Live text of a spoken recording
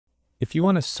If you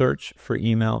want to search for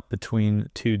email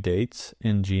between two dates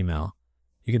in Gmail,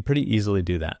 you can pretty easily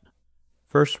do that.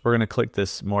 First, we're going to click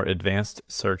this more advanced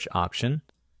search option.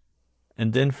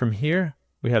 And then from here,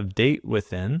 we have date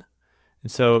within.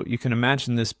 And so you can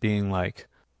imagine this being like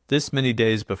this many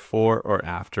days before or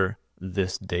after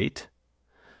this date.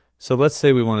 So let's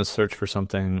say we want to search for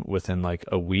something within like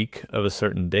a week of a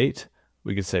certain date.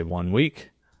 We could say 1 week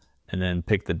and then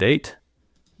pick the date.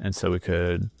 And so we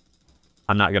could,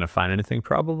 I'm not going to find anything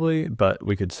probably, but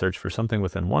we could search for something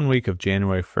within 1 week of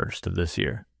January 1st of this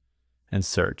year and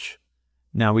search.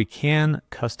 Now we can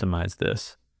customize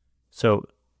this. So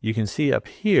you can see up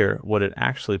here, what it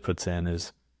actually puts in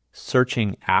is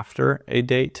searching after a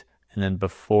date and then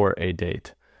before a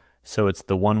date. So it's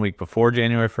the 1 week before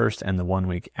January 1st and the 1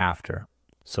 week after.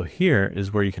 So here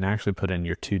is where you can actually put in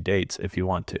your two dates if you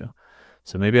want to.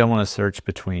 So maybe I want to search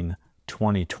between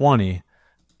 2020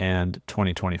 and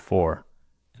 2024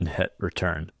 and hit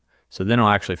return. So then I'll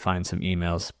actually find some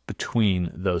emails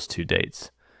between those two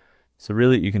dates. So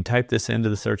really you can type this into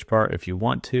the search bar if you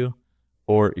want to,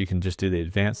 or you can just do the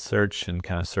advanced search and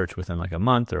kind of search within like a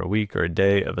month or a week or a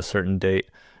day of a certain date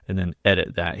and then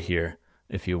edit that here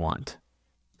if you want.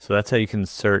 So that's how you can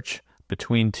search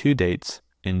between two dates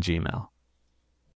in Gmail.